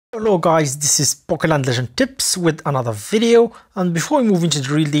Hello guys, this is Pokéland Legend Tips with another video, and before we move into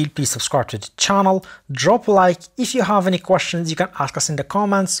the real deal, please subscribe to the channel, drop a like. If you have any questions you can ask us in the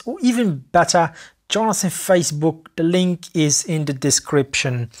comments, or even better, join us in Facebook. The link is in the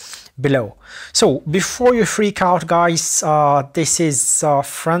description below. So before you freak out guys, this is a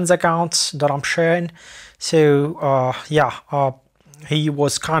friend's account that I'm sharing. So he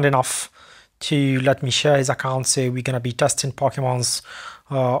was kind enough to let me share his account, so we're gonna be testing Pokemons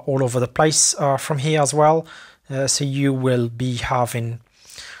all over the place from here as well. So you will be having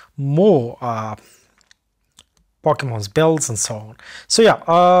more Pokemon's builds and so on. So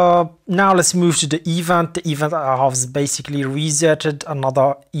now let's move to the event. The event has basically resetted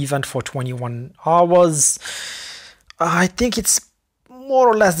another event for 21 hours. I think it's more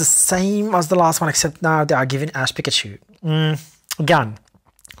or less the same as the last one, except now they are giving Ashpika again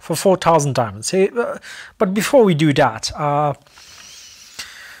for 4,000 diamonds. So, but before we do that,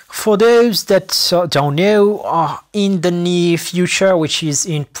 for those that don't know, in the near future, which is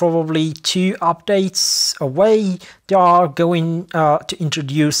in probably 2 updates away, they are going to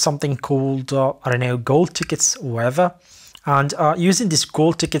introduce something called, I don't know, gold tickets or whatever. And using these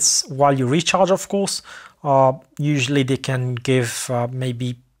gold tickets while you recharge, of course, usually they can give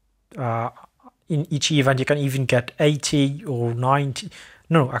maybe in each event you can even get 80 or 90,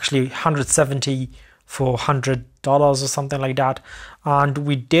 no, actually 170 for $100 or something like that. And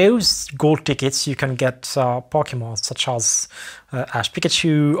with those gold tickets you can get Pokemon such as Ash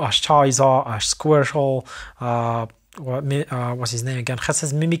Pikachu, Ash Charizard, Ash Squirtle, what's his name again,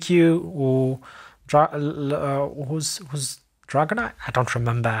 Ches's Mimikyu, or who's Dragonite? I don't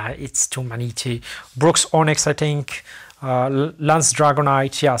remember, it's too many to Brooks Onyx, I think, Lance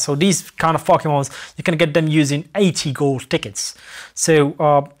Dragonite. Yeah, so these kind of Pokemons you can get them using 80 gold tickets. So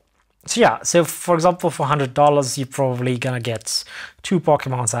for example, for $100 you're probably gonna get 2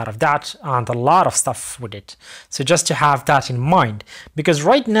 Pokemons out of that and a lot of stuff with it. So just to have that in mind, because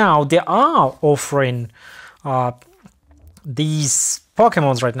right now they are offering these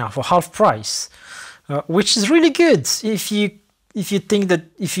Pokemons right now for half price, which is really good if you think that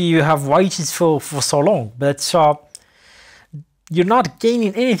if you have waited for so long, but you're not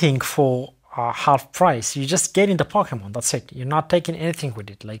gaining anything for half price. You're just getting the Pokemon, that's it. You're not taking anything with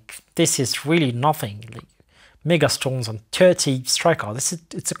it. Like, this is really nothing. Like Mega Stones and 30 Strikeout,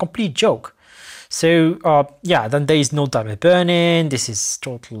 it's a complete joke. So then there is no damage burning. This is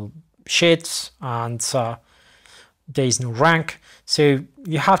total shit, and there is no rank, so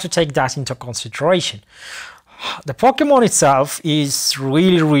you have to take that into consideration. The Pokemon itself is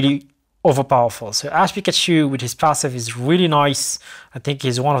really overpowerful. So Ash Pikachu with his passive is really nice. I think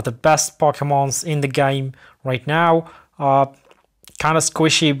he's one of the best Pokemons in the game right now. Kind of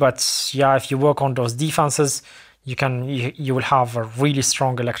squishy, but yeah, if you work on those defenses, you will have a really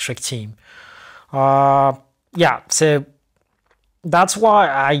strong electric team. So that's why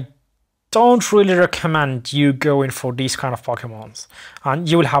I don't really recommend you going for these kind of Pokemons. And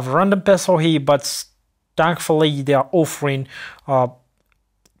you will have random perso here, but thankfully they are offering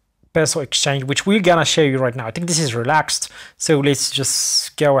perso exchange, which we're gonna show you right now. I think this is relaxed, so let's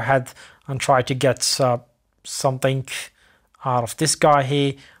just go ahead and try to get something out of this guy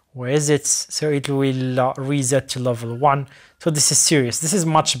here. Where is it? So it will reset to level 1. So this is serious. This is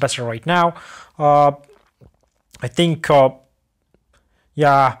much better right now. I think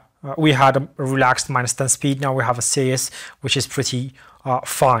we had a relaxed -10 speed. Now we have a serious, which is pretty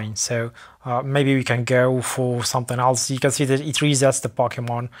fine. So maybe we can go for something else. You can see that it resets the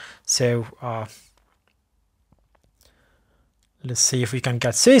Pokemon. So let's see if we can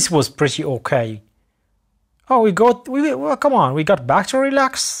get. Serious was pretty okay. Oh, well, come on, we got back to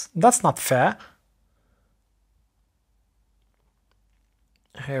relax. That's not fair.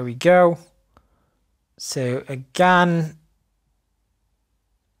 Here we go. So again,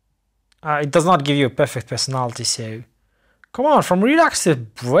 it does not give you a perfect personality, so come on, from relax to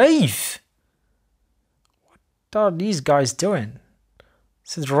brave. What are these guys doing?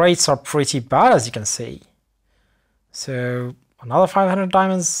 So the rates are pretty bad, as you can see. So another 500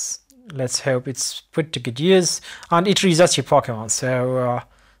 diamonds. Let's hope it's put to good use, and it resets your Pokemon, so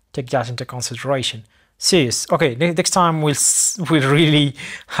take that into consideration. Serious. Okay, next time we'll really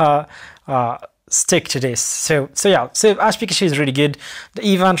stick to this. So Ash Pikachu is really good. The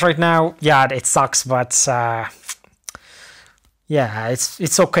event right now, yeah, it sucks, but yeah,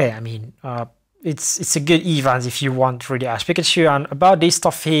 it's okay. I mean, it's a good event if you want really Ash Pikachu. And about this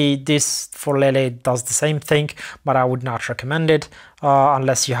stuff here, this for Lele does the same thing, but I would not recommend it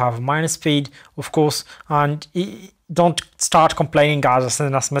unless you have minus speed, of course. And don't start complaining, guys, or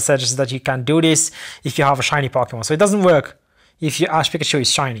sending us messages that you can't do this if you have a shiny Pokemon. So it doesn't work. if your Ash Pikachu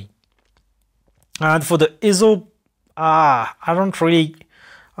is shiny. And for the ISO, I don't really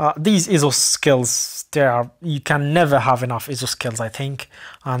these ISO skills, you can never have enough ISO skills, I think,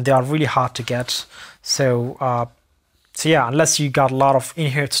 and they are really hard to get. So yeah, unless you got a lot of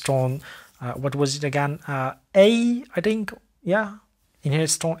Inherit Stone, what was it again? A, I think, yeah,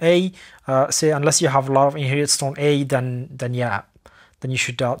 Inherit Stone A. So unless you have a lot of Inherit Stone A, then yeah, then you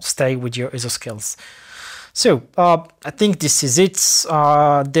should stay with your ISO skills. So I think this is it.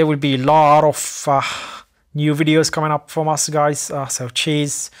 There will be a lot of new videos coming up from us, guys. So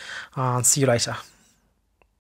cheers and see you later.